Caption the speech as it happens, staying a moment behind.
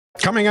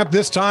Coming up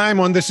this time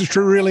on This Is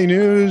True Really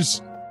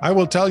News, I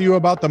will tell you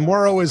about the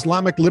Moro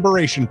Islamic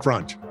Liberation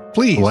Front.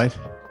 Please. What?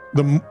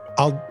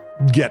 I'll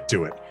get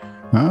to it.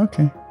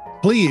 Okay.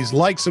 Please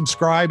like,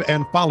 subscribe,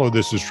 and follow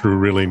This Is True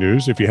Really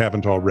News if you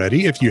haven't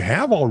already. If you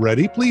have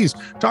already, please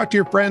talk to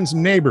your friends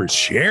and neighbors.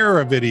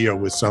 Share a video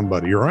with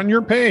somebody or on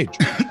your page.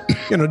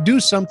 Do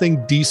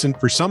something decent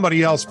for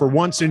somebody else for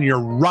once in your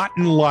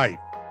rotten life.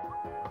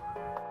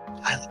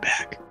 Dial it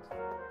back.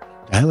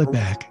 Dial it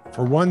back.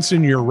 For once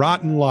in your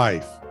rotten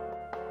life.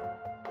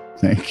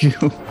 Thank you.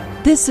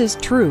 This is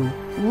True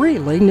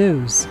Really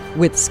News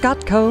with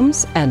Scott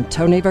Combs and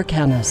Tony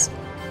Vercanis.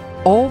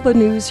 All the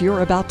news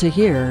you're about to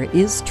hear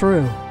is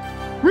true.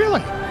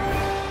 Really?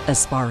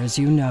 As far as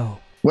you know.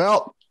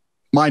 Well,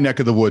 my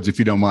neck of the woods, if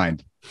you don't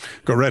mind.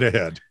 Go right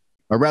ahead.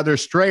 A rather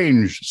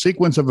strange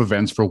sequence of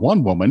events for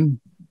one woman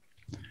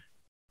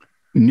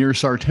near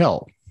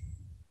Sartell,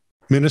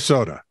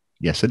 Minnesota.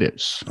 Yes, it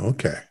is.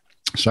 Okay.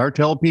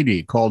 Sartell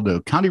PD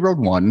called County Road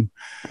 1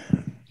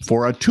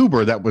 for a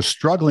tuber that was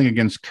struggling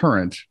against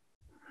current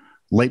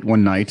late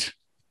one night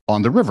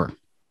on the river.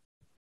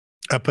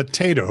 A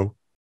potato.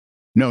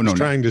 No.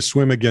 Trying to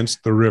swim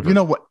against the river. You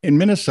know what? In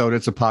Minnesota,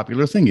 it's a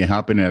popular thing. You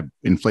hop in an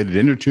inflated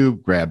inner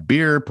tube, grab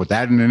beer, put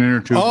that in an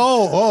inner tube.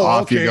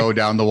 Off okay. You go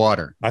down the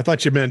water. I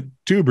thought you meant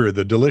tuber,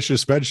 the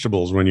delicious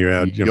vegetables when you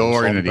add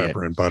salt and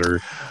pepper and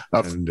butter.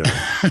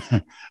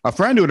 A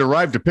friend who had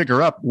arrived to pick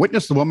her up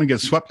witnessed the woman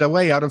get swept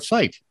away out of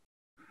sight.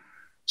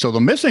 So the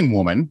missing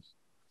woman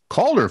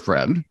called her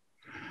friend,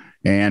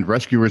 and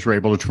rescuers were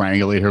able to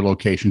triangulate her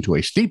location to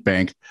a steep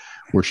bank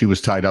where she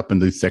was tied up in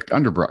the thick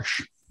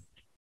underbrush.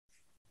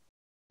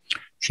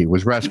 She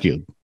was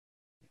rescued.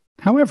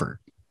 However,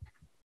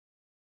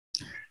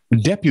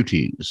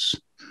 deputies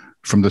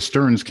from the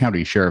Stearns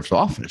County Sheriff's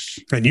Office,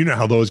 and you know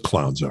how those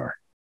clowns are,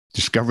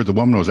 discovered the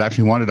woman was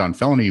actually wanted on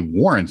felony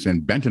warrants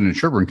in Benton and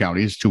Sherburne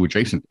counties, two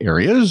adjacent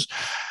areas.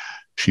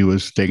 She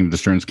was taken to the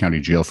Stearns County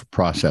Jail for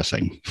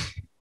processing.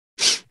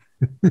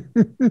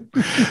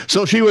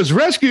 So she was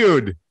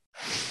rescued.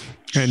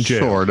 And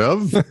jailed. Sort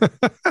of.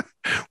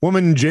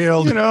 Woman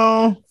jailed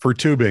for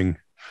tubing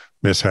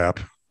mishap.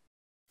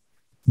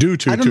 Due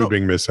to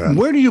tubing mishap.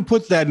 Where do you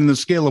put that in the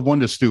scale of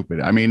 1 to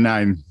stupid? I mean,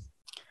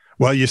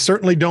 well, you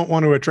certainly don't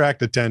want to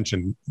attract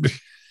attention.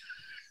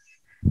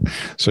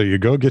 So you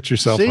go get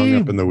yourself hung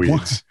up in the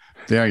weeds.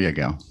 There you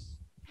go.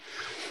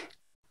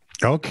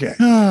 Okay.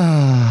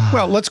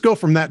 Well, let's go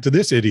from that to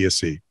this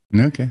idiocy.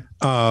 Okay.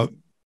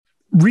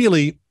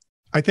 Really,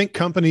 I think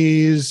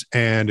companies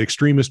and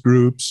extremist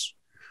groups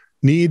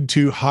need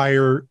to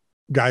hire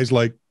guys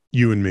like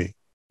you and me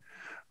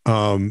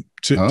to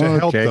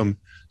help them.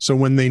 So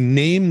when they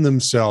name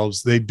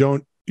themselves, they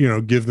don't,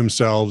 give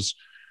themselves,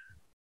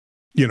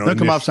 They'll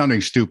come off sounding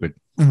stupid.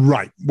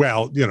 Right.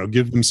 Well,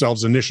 give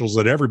themselves initials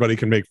that everybody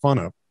can make fun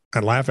of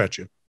and laugh at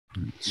you.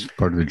 It's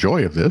part of the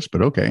joy of this,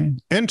 but okay.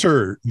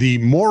 Enter the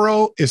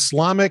Moro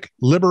Islamic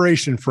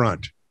Liberation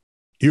Front.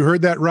 You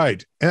heard that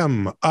right.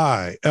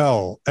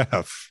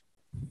 MILF.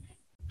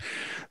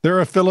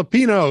 They're a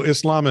Filipino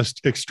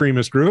Islamist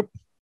extremist group.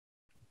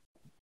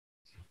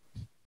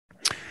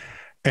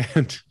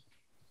 And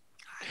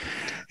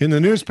in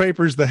the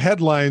newspapers, the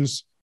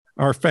headlines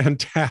are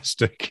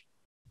fantastic.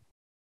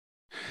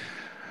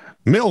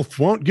 MILF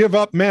won't give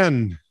up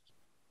men.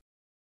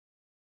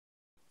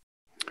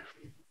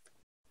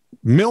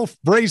 MILF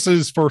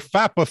braces for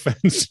FAP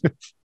offensive.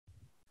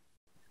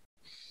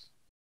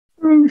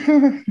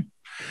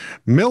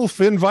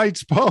 MILF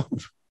invites Pope.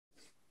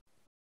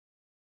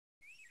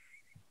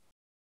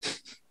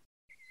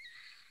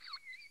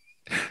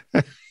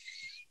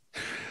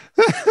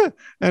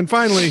 And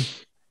finally,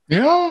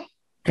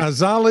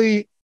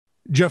 Ghazali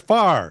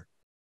Jafar,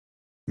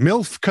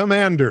 MILF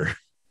commander.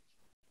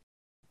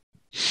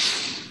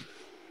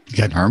 You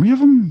got an army of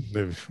them?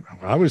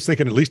 I was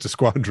thinking at least a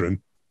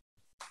squadron.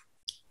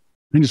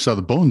 I just saw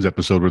the Bones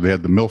episode where they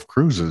had the MILF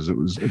cruises. It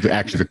was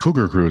actually the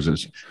Cougar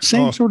cruises.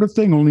 Same sort of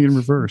thing, only in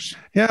reverse.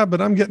 Yeah,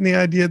 but I'm getting the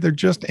idea there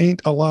just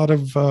ain't a lot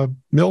of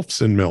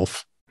MILFs in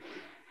MILF.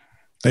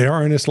 They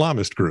are an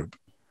Islamist group.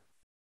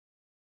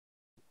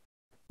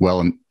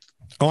 Well, and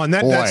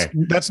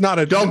that's not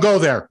a. Don't go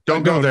there.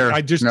 Don't go there.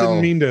 I just didn't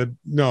mean to.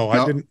 No,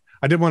 I didn't.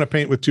 I didn't want to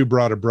paint with too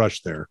broad a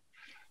brush there.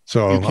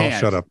 So I'll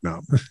shut up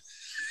now.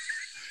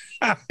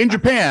 In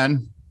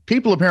Japan,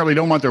 people apparently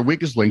don't want their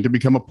weakest link to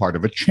become a part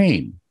of a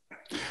chain.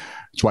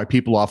 That's why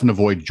people often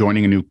avoid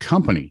joining a new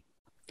company.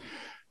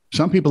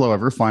 Some people,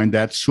 however, find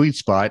that sweet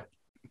spot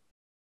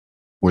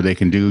where they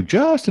can do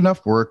just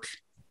enough work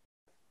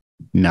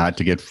not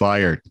to get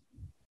fired.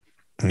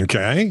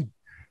 Okay.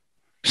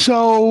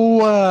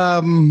 So,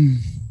 a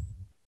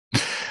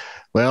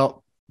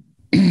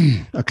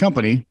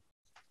company,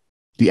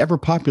 the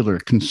ever-popular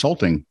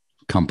consulting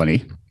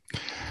company,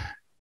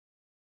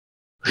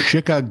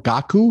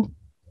 Shikagaku,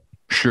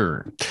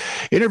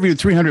 interviewed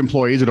 300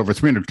 employees at over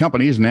 300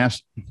 companies and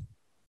asked,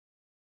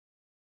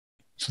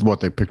 this is what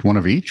they picked one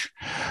of each,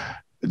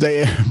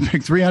 They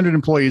picked 300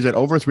 employees at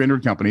over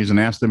 300 companies and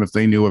asked them if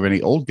they knew of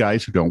any old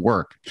guys who don't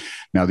work.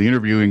 Now, the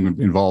interviewing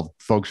involved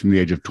folks from the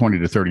age of 20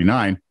 to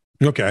 39.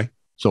 Okay.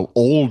 So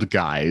old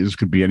guys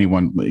could be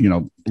anyone,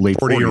 late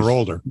 40 40s. or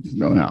older.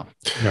 No.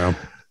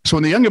 So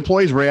when the young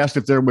employees were asked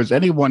if there was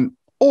anyone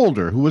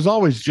older who was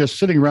always just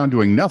sitting around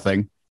doing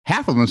nothing,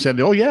 half of them said,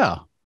 oh, yeah.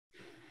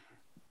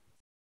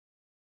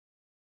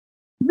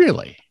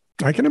 Really?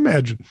 I can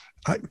imagine.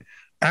 I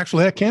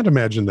can't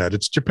imagine that.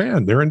 It's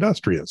Japan. They're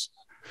industrious.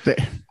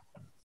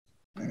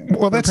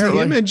 Well, that's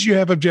the image you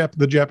have of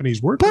the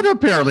Japanese worker. But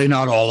apparently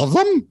not all of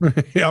them.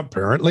 Yeah,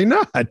 apparently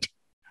not.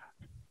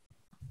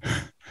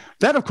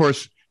 That, of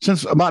course,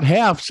 since about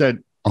half said,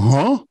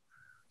 the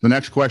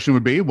next question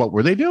would be, what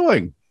were they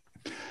doing?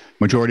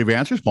 Majority of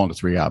answers fall into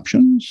three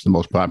options. The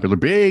most popular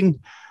being,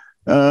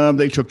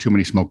 they took too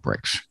many smoke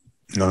breaks.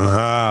 One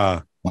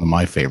of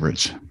my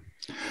favorites.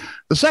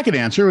 The second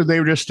answer was they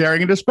were just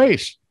staring into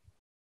space.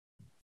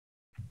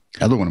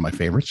 Another one of my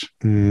favorites.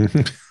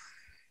 Mm-hmm.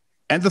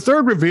 And the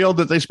third revealed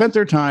that they spent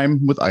their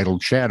time with idle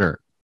chatter.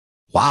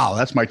 Wow,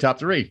 that's my top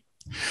three.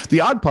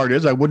 The odd part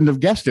is I wouldn't have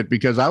guessed it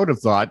because I would have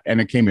thought,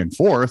 and it came in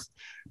fourth,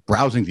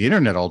 browsing the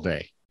internet all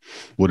day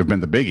would have been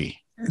the biggie.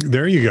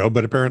 There you go,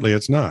 but apparently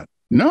it's not.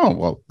 No,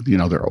 well,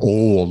 they're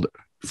old,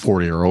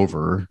 40 or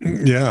over.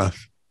 Yeah.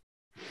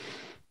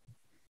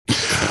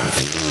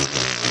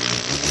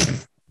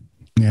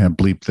 Yeah,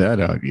 bleep that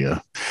out, yeah.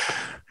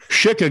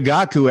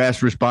 Shikagaku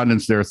asked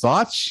respondents their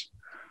thoughts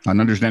on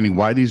understanding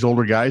why these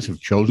older guys have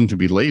chosen to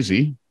be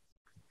lazy.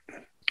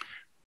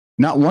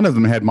 Not one of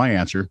them had my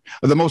answer.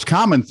 The most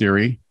common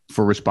theory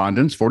for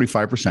respondents,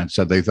 45%,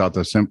 said they thought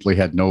they simply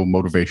had no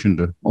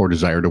motivation or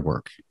desire to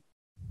work.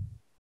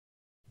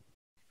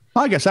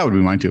 Well, I guess that would be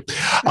mine too.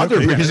 Other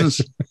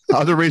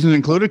reasons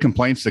included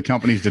complaints that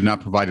companies did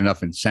not provide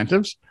enough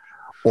incentives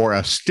or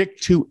a stick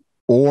to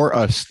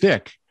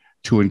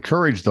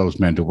encourage those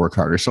men to work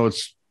harder. So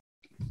it's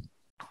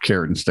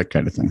carrot and stick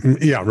kind of thing.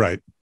 Yeah, right.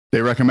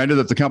 They recommended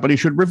that the company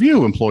should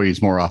review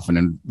employees more often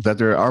and that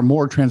there are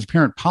more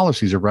transparent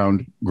policies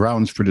around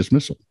grounds for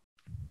dismissal.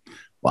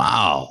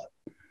 Wow.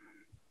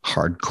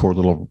 Hardcore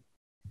little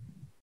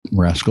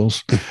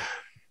rascals.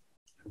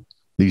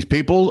 These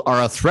people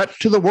are a threat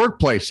to the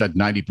workplace, said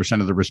 90%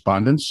 of the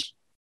respondents.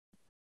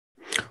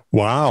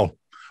 Wow.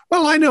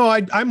 Well, I know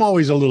I'm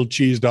always a little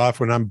cheesed off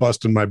when I'm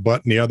busting my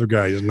butt and the other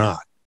guy is not.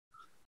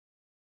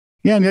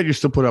 Yeah, and yet you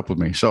still put up with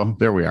me. So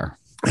there we are.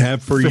 I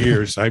have for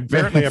years.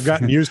 Apparently, I've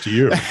gotten used to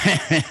you.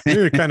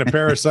 You're the kind of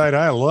parasite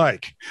I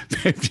like.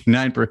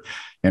 59%,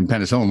 and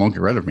penicillin won't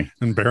get rid of me.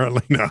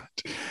 Apparently not.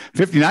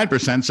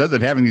 59% said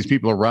that having these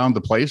people around the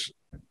place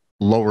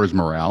lowers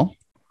morale.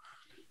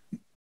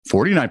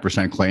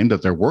 49% claimed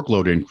that their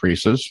workload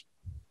increases.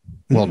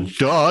 Well,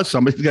 duh,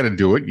 somebody's got to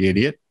do it, you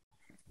idiot.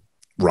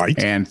 Right.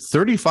 And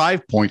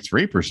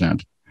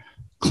 35.3%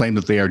 claim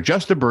that they are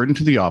just a burden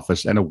to the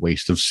office and a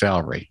waste of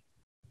salary.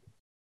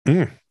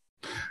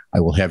 I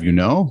will have you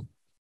know,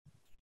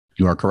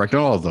 you are correct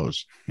on all of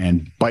those.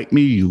 And bite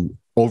me, you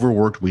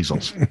overworked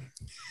weasels.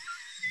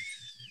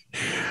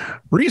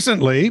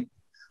 Recently,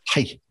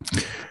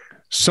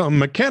 some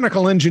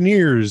mechanical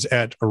engineers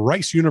at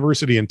Rice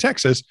University in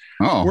Texas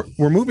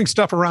were moving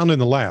stuff around in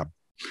the lab.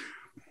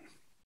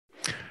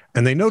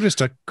 And they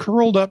noticed a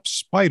curled up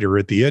spider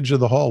at the edge of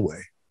the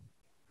hallway.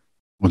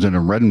 Was it a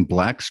red and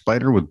black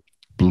spider with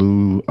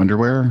blue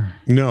underwear?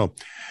 No.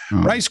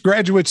 Rice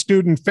graduate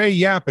student Faye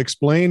Yap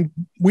explained,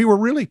 "We were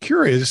really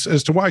curious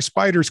as to why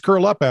spiders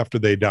curl up after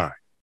they die.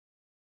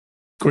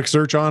 Quick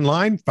search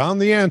online found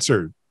the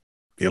answer.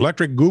 The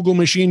electric Google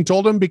machine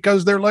told them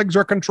because their legs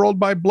are controlled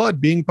by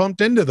blood being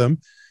pumped into them.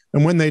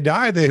 And when they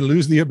die, they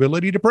lose the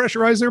ability to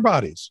pressurize their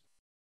bodies."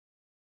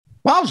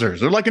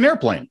 Wowzers. They're like an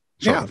airplane.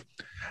 Yeah.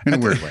 In a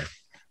weird way.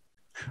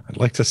 I'd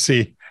like to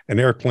see an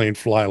airplane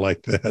fly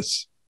like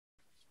this.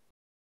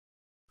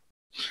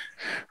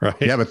 Right.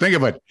 Yeah, but think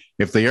of it.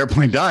 If the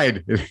airplane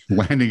died,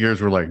 landing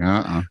gears were like,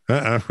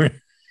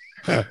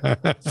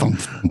 Thump,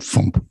 thump,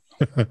 thump.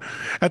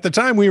 At the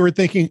time, we were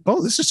thinking,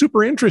 this is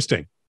super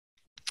interesting.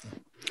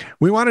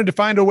 We wanted to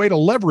find a way to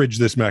leverage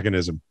this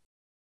mechanism.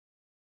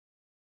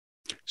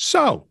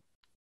 So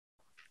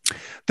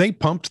they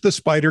pumped the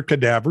spider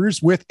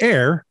cadavers with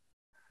air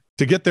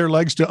to get their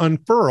legs to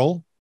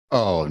unfurl.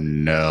 Oh,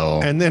 no.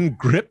 And then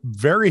grip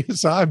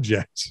various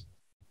objects.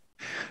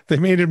 They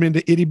made them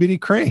into itty bitty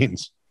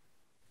cranes.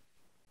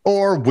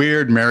 Or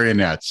weird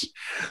marionettes.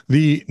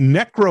 The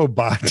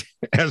Necrobot,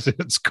 as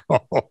it's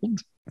called,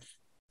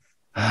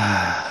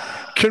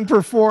 can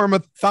perform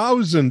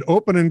 1,000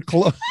 open and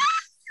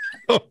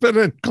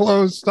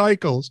closed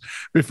cycles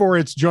before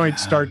its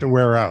joints start to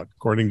wear out,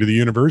 according to the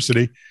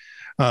university.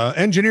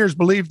 Engineers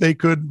believe they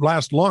could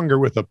last longer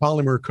with a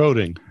polymer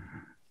coating.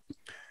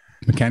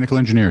 Mechanical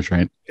engineers,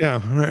 right?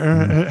 Yeah.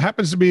 It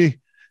happens to be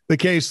the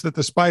case that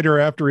the spider,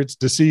 after it's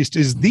deceased,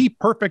 is the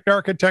perfect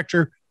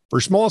architecture for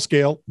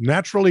small-scale,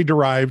 naturally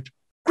derived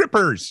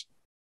grippers,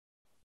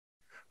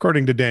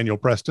 according to Daniel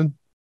Preston.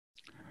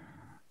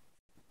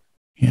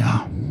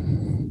 Yeah.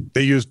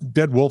 They used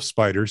dead wolf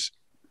spiders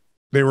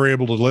They were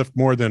able to lift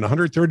more than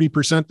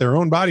 130% their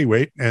own body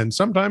weight and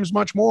sometimes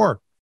much more.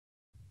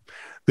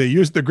 They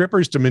used the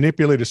grippers to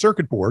manipulate a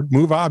circuit board,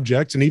 move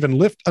objects, and even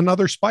lift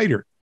another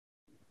spider.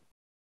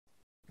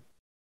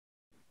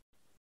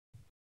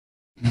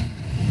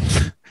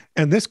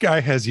 And this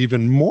guy has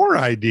even more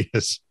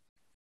ideas.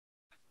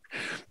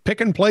 Pick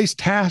and place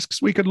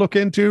tasks we could look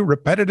into,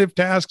 repetitive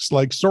tasks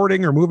like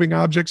sorting or moving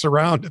objects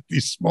around at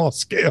these small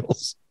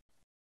scales.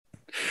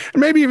 And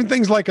maybe even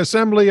things like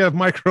assembly of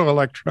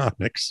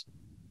microelectronics.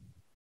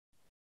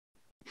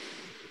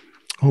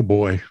 Oh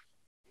boy.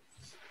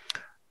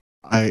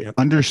 I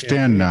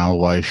understand now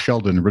why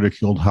Sheldon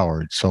ridiculed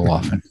Howard so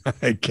often.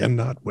 I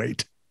cannot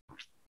wait.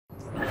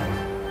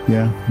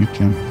 Yeah, you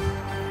can.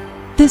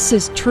 This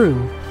is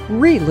true,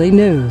 really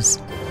news.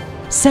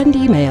 Send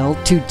email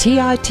to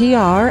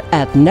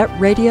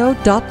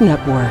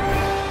titr@netradio.network.